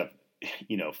bigger stuff,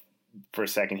 for a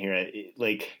second here,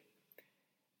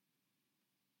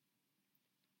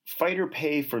 fighter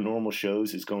pay for normal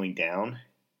shows is going down.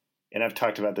 And I've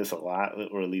talked about this a lot,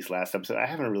 or at least last episode. I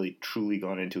haven't really truly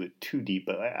gone into it too deep,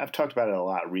 but I've talked about it a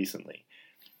lot recently.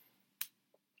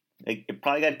 It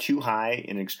probably got too high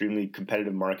in an extremely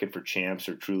competitive market for champs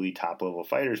or truly top-level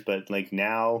fighters, but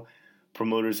now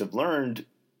promoters have learned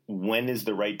when is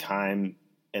the right time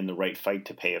and the right fight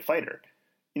to pay a fighter.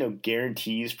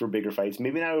 Guarantees for bigger fights,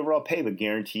 maybe not overall pay, but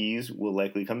guarantees will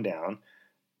likely come down.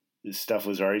 This stuff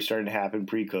was already starting to happen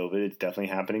pre-COVID. It's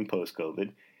definitely happening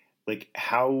post-COVID. Like,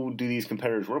 how do these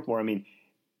competitors work more? I mean,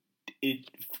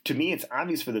 to me, it's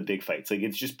obvious for the big fights. Like,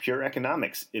 it's just pure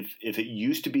economics. If it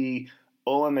used to be,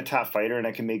 oh, I'm a top fighter and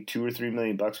I can make $2 or $3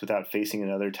 million without facing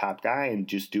another top guy and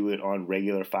just do it on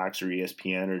regular Fox or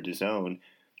ESPN or DAZN,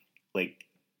 like,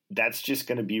 that's just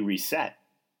going to be reset.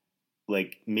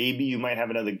 Like, maybe you might have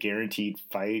another guaranteed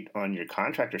fight on your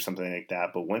contract or something like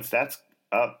that, but once that's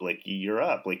up, like, you're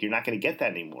up. Like, you're not going to get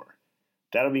that anymore.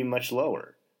 That'll be much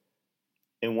lower.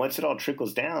 And once it all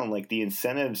trickles down, like, the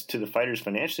incentives to the fighters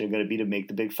financially are going to be to make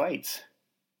the big fights.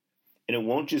 And it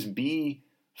won't just be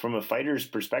from a fighter's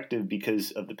perspective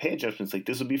because of the pay adjustments. Like,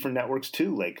 this will be for networks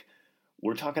too. Like,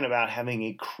 we're talking about having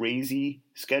a crazy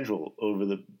schedule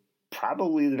over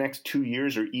probably the next 2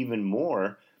 years or even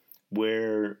more,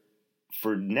 where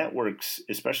for networks,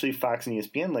 especially Fox and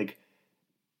ESPN, like,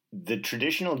 the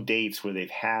traditional dates where they've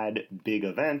had big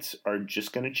events are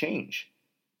just going to change.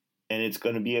 And it's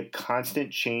going to be a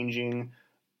constant changing,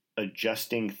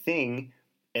 adjusting thing.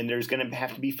 And there's going to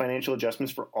have to be financial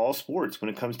adjustments for all sports when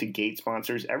it comes to gate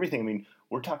sponsors, everything. I mean,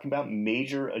 we're talking about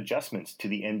major adjustments to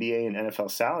the NBA and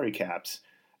NFL salary caps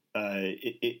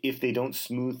if they don't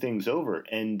smooth things over.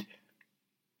 And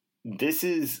this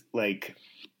is like,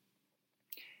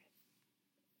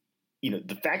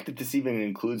 the fact that this even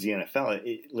includes the NFL,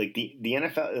 the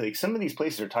NFL, like, some of these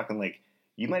places are talking like,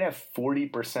 you might have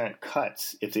 40%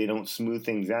 cuts if they don't smooth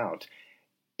things out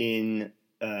in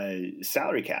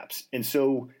salary caps. And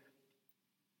so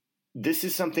this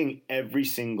is something every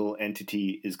single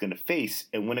entity is going to face.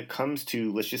 And when it comes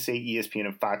to, let's just say, ESPN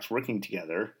and Fox working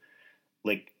together,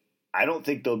 like, I don't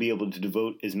think they'll be able to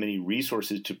devote as many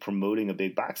resources to promoting a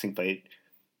big boxing fight.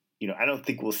 I don't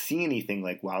think we'll see anything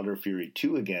like Wilder Fury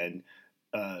 2 again.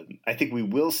 I think we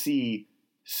will see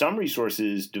some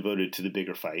resources devoted to the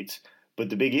bigger fights. But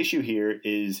the big issue here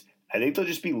is I think there'll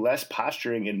just be less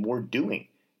posturing and more doing,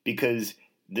 because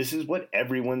this is what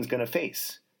everyone's going to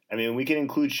face. I mean, we can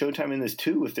include Showtime in this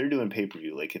too if they're doing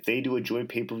pay-per-view. Like, if they do a joint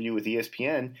pay-per-view with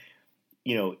ESPN,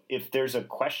 if there's a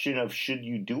question of should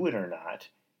you do it or not,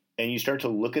 and you start to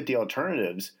look at the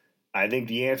alternatives, I think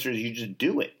the answer is you just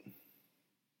do it.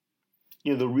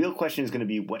 The real question is going to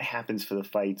be what happens for the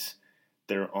fights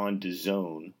that are on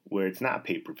DAZN where it's not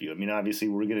pay-per-view. I mean, obviously,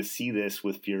 we're going to see this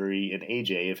with Fury and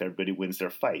AJ if everybody wins their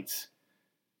fights.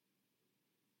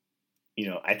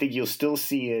 I think you'll still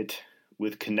see it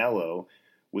with Canelo,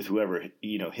 with whoever,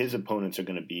 his opponents are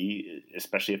going to be,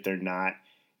 especially if they're not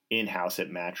in-house at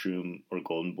Matchroom or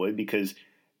Golden Boy, because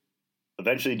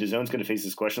eventually DAZN's going to face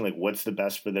this question, like, what's the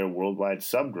best for their worldwide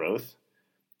sub-growth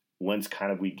once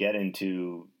kind of we get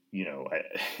into,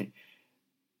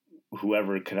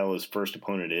 whoever Canelo's first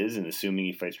opponent is, and assuming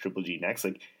he fights Triple G next,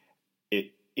 like,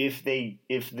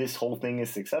 if this whole thing is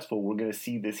successful, we're going to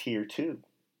see this here too.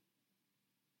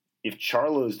 If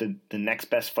Charlo's the next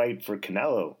best fight for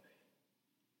Canelo,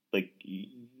 like,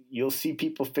 you'll see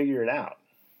people figure it out.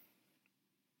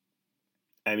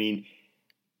 I mean,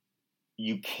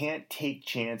 you can't take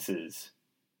chances.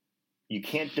 You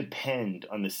can't depend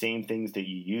on the same things that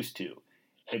you used to.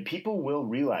 And people will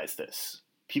realize this.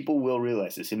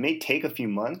 It may take a few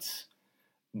months,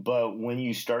 but when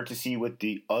you start to see what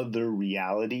the other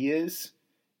reality is,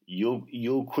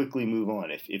 you'll quickly move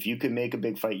on. If you can make a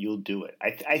big fight, you'll do it.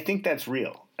 I think that's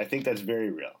real. I think that's very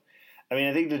real. I mean,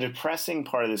 I think the depressing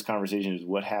part of this conversation is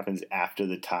what happens after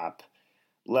the top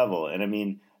level. And I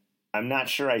mean, I'm not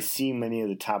sure I see many of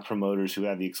the top promoters who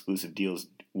have the exclusive deals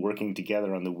working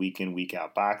together on the week in, week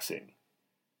out boxing.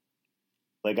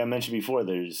 Like I mentioned before,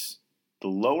 there's the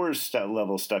lower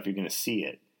level stuff, you're going to see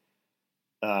it.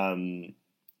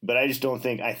 But I just don't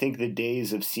think – I think the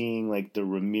days of seeing like the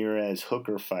Ramirez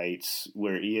Hooker fights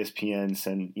where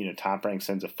ESPN Top Rank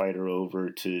sends a fighter over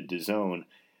to DAZN,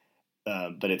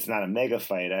 but it's not a mega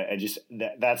fight. I just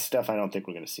that stuff I don't think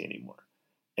we're going to see anymore.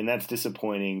 And that's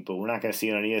disappointing, but we're not going to see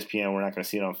it on ESPN. We're not going to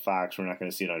see it on Fox. We're not going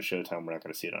to see it on Showtime. We're not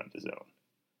going to see it on DAZN.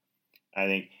 I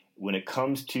think when it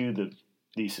comes to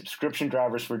the subscription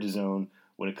drivers for DAZN,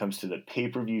 when it comes to the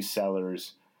pay-per-view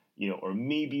sellers – or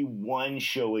maybe one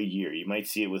show a year. You might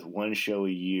see it with one show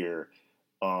a year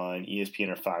on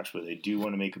ESPN or Fox where they do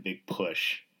want to make a big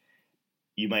push.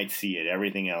 You might see it.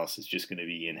 Everything else is just going to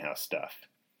be in-house stuff.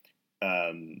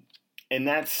 And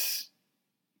that's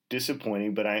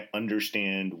disappointing, but I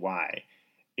understand why.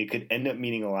 It could end up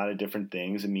meaning a lot of different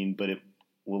things. But it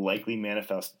will likely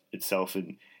manifest itself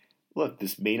in, look,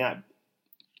 this may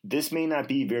not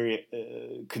be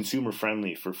very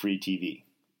consumer-friendly for free TV.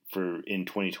 In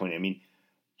 2020.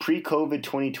 Pre-COVID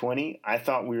 2020, I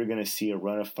thought we were going to see a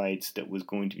run of fights that was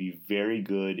going to be very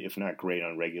good, if not great,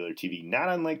 on regular TV. Not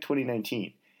unlike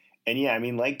 2019. And yeah,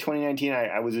 like 2019,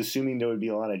 I was assuming there would be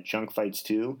a lot of junk fights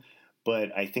too,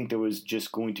 but I think there was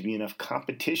just going to be enough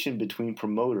competition between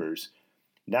promoters,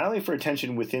 not only for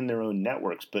attention within their own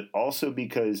networks, but also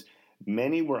because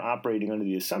many were operating under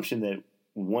the assumption that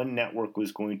one network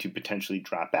was going to potentially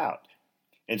drop out.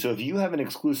 And so if you have an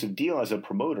exclusive deal as a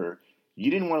promoter,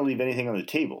 you didn't want to leave anything on the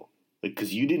table,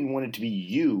 because you didn't want it to be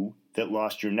you that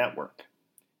lost your network.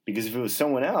 Because if it was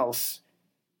someone else,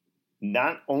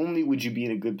 not only would you be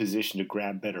in a good position to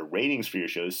grab better ratings for your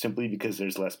shows simply because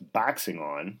there's less boxing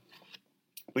on,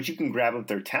 but you can grab up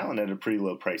their talent at a pretty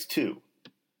low price too.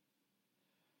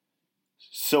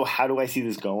 So how do I see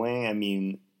this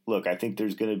going? Look, I think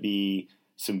there's going to be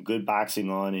some good boxing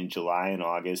on in July and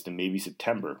August and maybe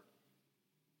September.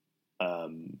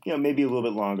 Maybe a little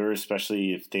bit longer,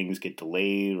 especially if things get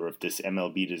delayed or if this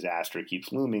MLB disaster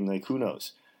keeps looming. Who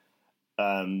knows?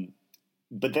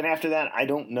 But then after that, I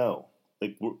don't know.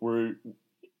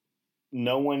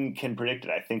 No one can predict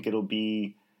it. I think it'll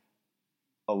be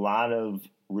a lot of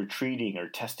retreating or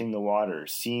testing the water,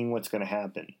 seeing what's going to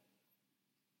happen.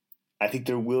 I think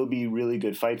there will be really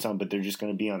good fights on, but they're just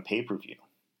going to be on pay-per-view.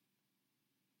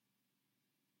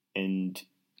 And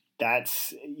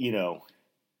that's,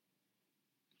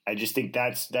 I just think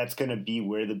that's going to be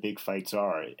where the big fights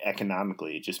are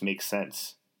economically. It just makes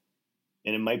sense.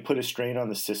 And it might put a strain on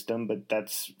the system, but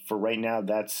that's, for right now,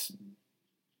 that's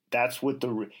what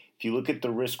if you look at the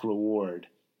risk reward,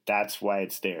 that's why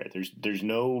it's there. There's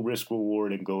no risk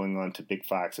reward in going on to Big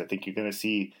Fox. I think you're going to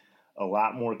see a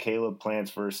lot more Caleb Plants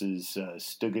versus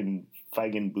Stugan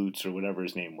Feigen Boots or whatever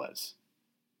his name was.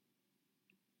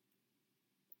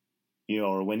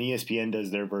 Or when ESPN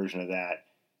does their version of that,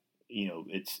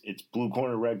 it's blue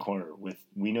corner, red corner with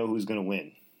we know who's going to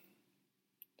win.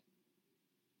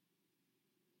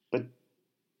 But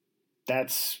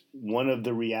that's one of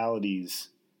the realities.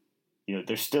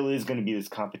 There still is going to be this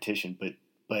competition, but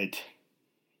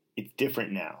it's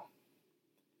different now.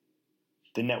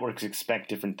 The networks expect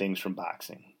different things from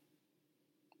boxing.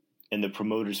 And the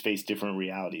promoters face different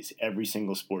realities. Every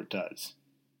single sport does.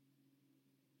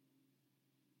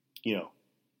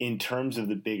 In terms of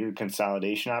the bigger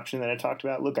consolidation option that I talked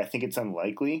about, look, I think it's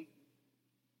unlikely.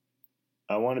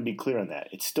 I want to be clear on that.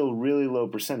 It's still really low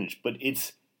percentage, but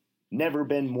it's never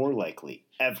been more likely,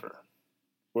 ever.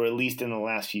 Or at least in the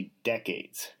last few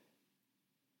decades.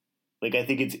 I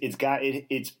think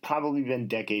it's probably been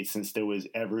decades since there was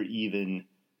ever even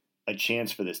a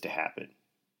chance for this to happen.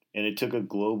 And it took a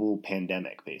global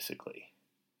pandemic, basically,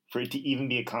 for it to even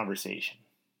be a conversation.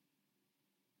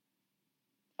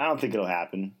 I don't think it'll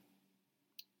happen,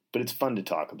 but it's fun to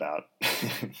talk about.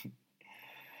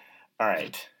 All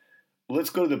right,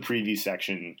 let's go to the preview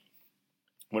section.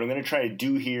 What I'm going to try to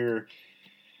do here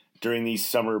during these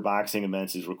summer boxing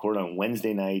events is record on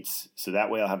Wednesday nights, so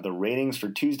that way I'll have the ratings for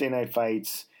Tuesday night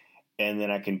fights, and then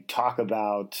I can talk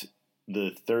about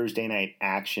the Thursday night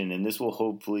action, and this will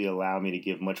hopefully allow me to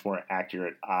give much more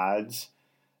accurate odds.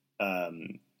 A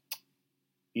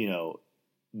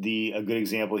good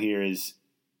example here is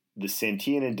the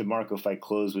Santillan and DeMarco fight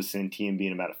closed with Santillan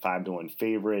being about a 5-1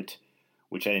 favorite,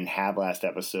 which I didn't have last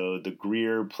episode. The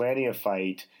Greer-Plania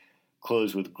fight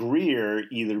closed with Greer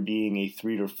either being a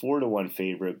 3 or 4-1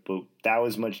 favorite, but that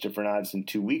was much different odds than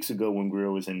 2 weeks ago when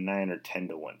Greer was a 9 or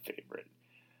 10-1 favorite.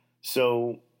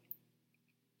 So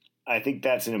I think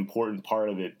that's an important part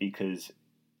of it, because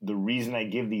the reason I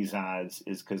give these odds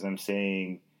is because I'm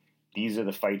saying these are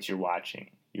the fights you're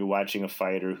watching. You're watching a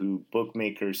fighter who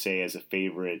bookmakers say as a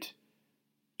favorite,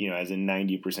 has a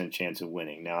 90% chance of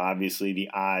winning. Now, obviously, the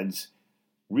odds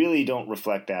really don't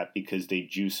reflect that because they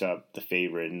juice up the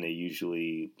favorite and they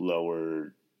usually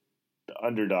lower the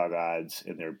underdog odds,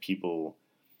 and there are people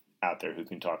out there who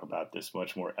can talk about this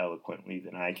much more eloquently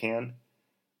than I can.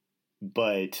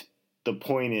 But the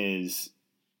point is,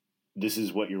 this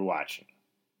is what you're watching.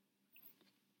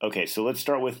 Okay, so let's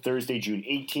start with Thursday, June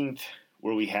 18th,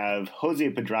 where we have Jose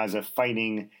Pedraza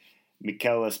fighting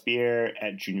Mikel Espierre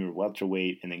at junior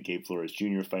welterweight, and then Gabe Flores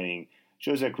Jr. fighting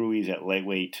Josec Ruiz at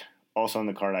lightweight. Also on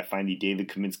the card, I find the David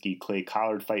Kaminsky-Clay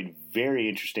Collard fight very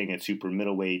interesting at super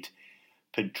middleweight.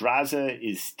 Pedraza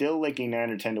is still like a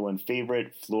 9 or 10 to 1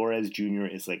 favorite. Flores Jr.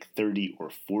 is like 30 or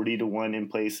 40 to 1 in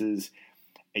places.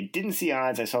 I didn't see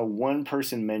odds. I saw one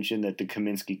person mention that the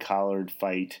Kaminsky-Collard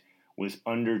fight was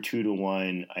under 2 to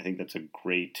 1. I think that's a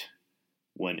great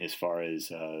one as far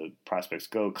as prospects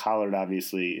go. Collard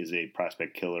obviously is a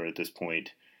prospect killer at this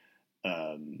point.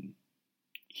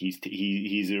 He's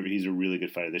a really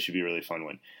good fighter. This should be a really fun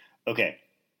one. Okay,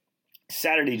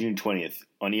 Saturday, June 20th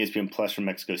on ESPN Plus from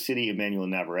Mexico City, Emmanuel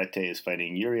Navarrete is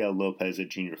fighting Uriel Lopez at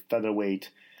junior featherweight.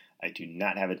 I do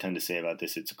not have a ton to say about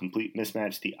this. It's a complete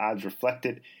mismatch. The odds reflect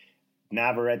it.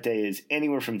 Navarrete is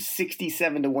anywhere from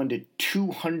 67 to 1 to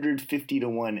 250 to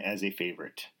 1 as a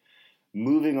favorite.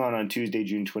 Moving on Tuesday,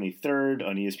 June 23rd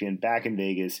on ESPN back in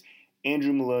Vegas,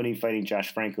 Andrew Maloney fighting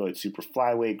Josh Franco at super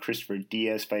flyweight, Christopher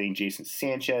Diaz fighting Jason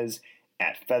Sanchez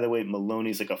at featherweight.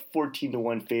 Maloney's like a 14 to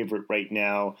 1 favorite right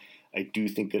now. I do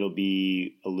think it'll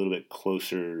be a little bit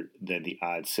closer than the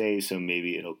odds say, so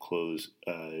maybe it'll close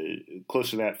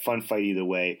closer to that. Fun fight either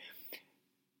way.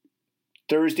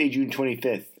 Thursday, June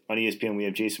 25th on ESPN, we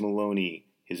have Jason Maloney,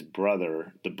 his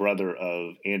brother, the brother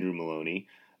of Andrew Maloney,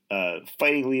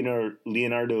 fighting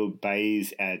Leonardo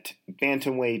Baez at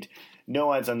bantamweight.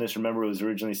 No odds on this. Remember, it was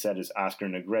originally set as Oscar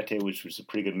Negrete, which was a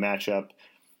pretty good matchup.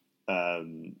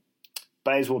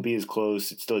 Baez won't be as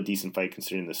close. It's still a decent fight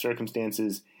considering the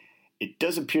circumstances. It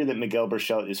does appear that Miguel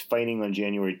Berchelt is fighting on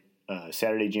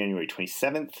Saturday, January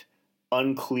 27th.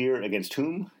 Unclear against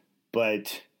whom,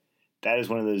 but that is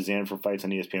one of those Zanfer fights on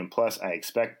ESPN Plus. I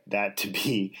expect that to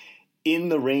be in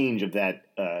the range of that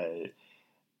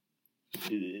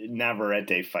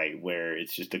Navarrete fight, where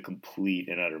it's just a complete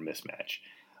and utter mismatch.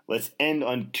 Let's end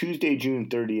on Tuesday, June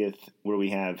 30th, where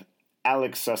we have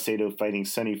Alex Saucedo fighting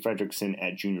Sonny Fredrickson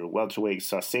at junior welterweight.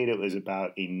 Saucedo is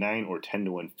about a 9 or 10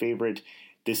 to 1 favorite.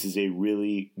 This is a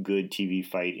really good TV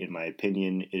fight, in my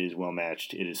opinion. It is well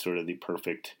matched. It is sort of the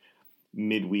perfect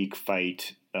midweek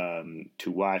fight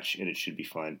to watch, and it should be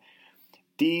fun.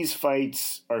 These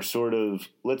fights are sort of,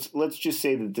 let's just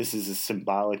say that this is a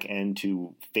symbolic end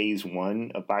to phase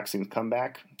 1 of boxing's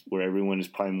comeback, where everyone is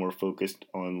probably more focused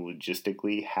on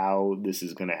logistically how this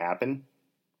is going to happen.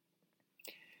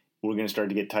 We're going to start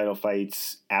to get title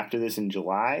fights after this in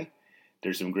July.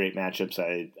 There's some great matchups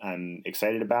I'm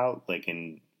excited about, like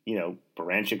in,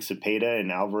 Baranchik Cepeda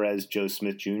and Alvarez Joe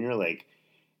Smith Jr. Like,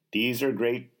 these are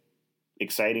great,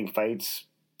 exciting fights,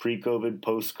 pre-COVID,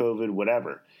 post-COVID,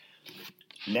 whatever.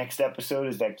 Next episode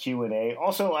is that Q&A.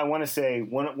 Also, I want to say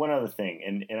one other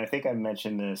thing, and I think I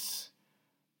mentioned this,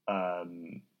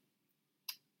 maybe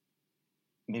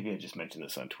I just mentioned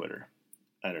this on Twitter.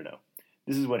 I don't know.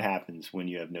 This is what happens when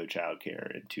you have no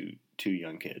childcare and two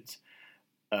young kids.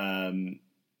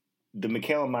 The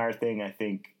Michaela Meyer thing, I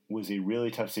think, was a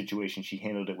really tough situation. She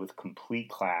handled it with complete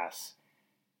class.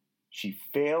 She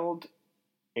failed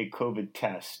a COVID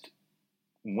test,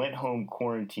 went home,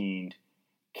 quarantined,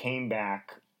 came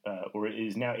back, or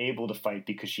is now able to fight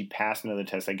because she passed another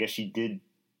test. I guess she did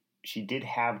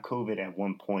have COVID at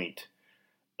one point.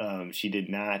 She did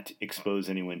not expose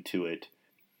anyone to it.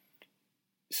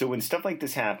 So when stuff like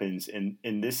this happens, and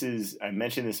this is, I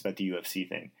mentioned this about the UFC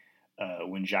thing,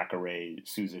 when Jacare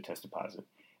Souza tested positive.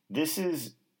 This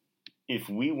is, if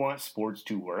we want sports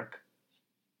to work,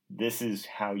 this is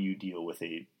how you deal with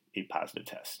a positive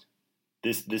test.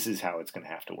 This is how it's going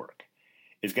to have to work.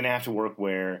 It's going to have to work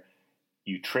where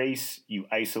you trace, you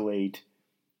isolate,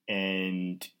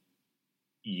 and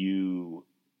you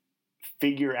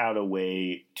figure out a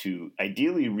way to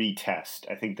ideally retest.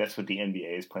 I think that's what the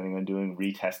NBA is planning on doing,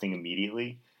 retesting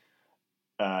immediately.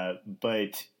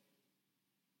 But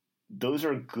those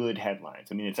are good headlines.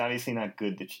 I mean, it's obviously not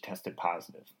good that she tested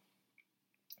positive,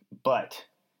 but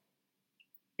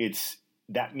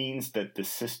that means that the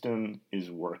system is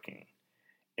working.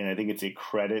 And I think it's a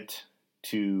credit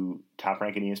to Top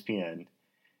Rank and ESPN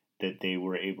that they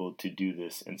were able to do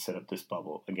this and set up this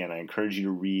bubble. Again, I encourage you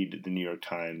to read the New York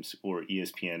Times or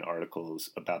ESPN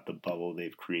articles about the bubble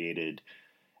they've created.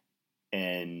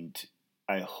 And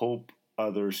I hope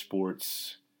other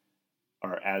sports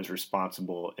are as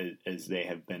responsible as they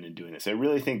have been in doing this. I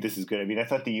really think this is good. I mean, I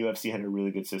thought the UFC had a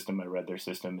really good system. I read their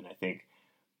system, and I think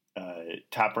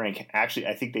Top Rank, actually,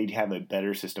 I think they'd have a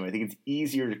better system. I think it's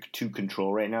easier to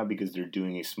control right now because they're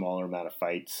doing a smaller amount of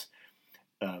fights.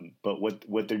 But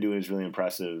what they're doing is really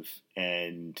impressive,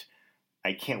 and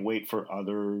I can't wait for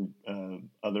other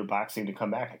boxing to come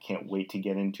back. I can't wait to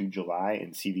get into July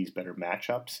and see these better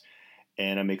matchups.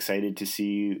 And I'm excited to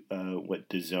see what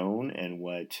DAZN and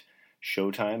what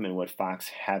Showtime and what Fox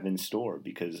have in store,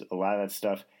 because a lot of that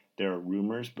stuff, there are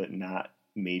rumors, but not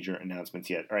major announcements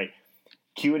yet. All right,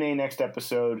 Q&A next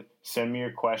episode. Send me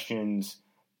your questions.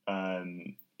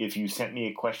 If you sent me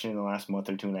a question in the last month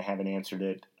or two and I haven't answered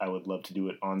it, I would love to do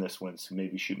it on this one, so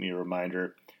maybe shoot me a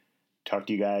reminder. Talk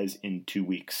to you guys in 2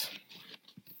 weeks.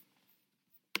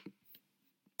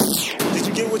 Did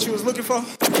you get what you was looking for?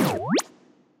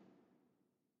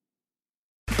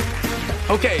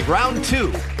 Okay, round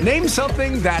 2. Name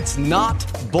something that's not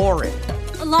boring.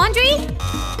 A laundry?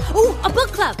 Ooh, a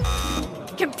book club.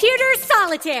 Computer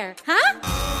solitaire, huh?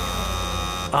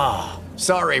 Ah,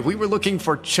 sorry, we were looking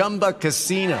for Chumba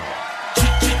Casino.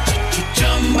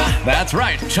 That's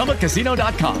right,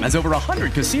 ChumbaCasino.com has over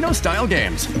 100 casino-style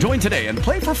games. Join today and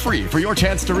play for free for your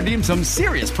chance to redeem some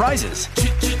serious prizes.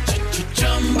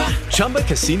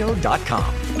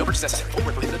 ChumbaCasino.com. No purchase necessary. Void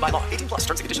where prohibited by law. 18+ terms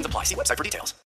and conditions apply. See website for details.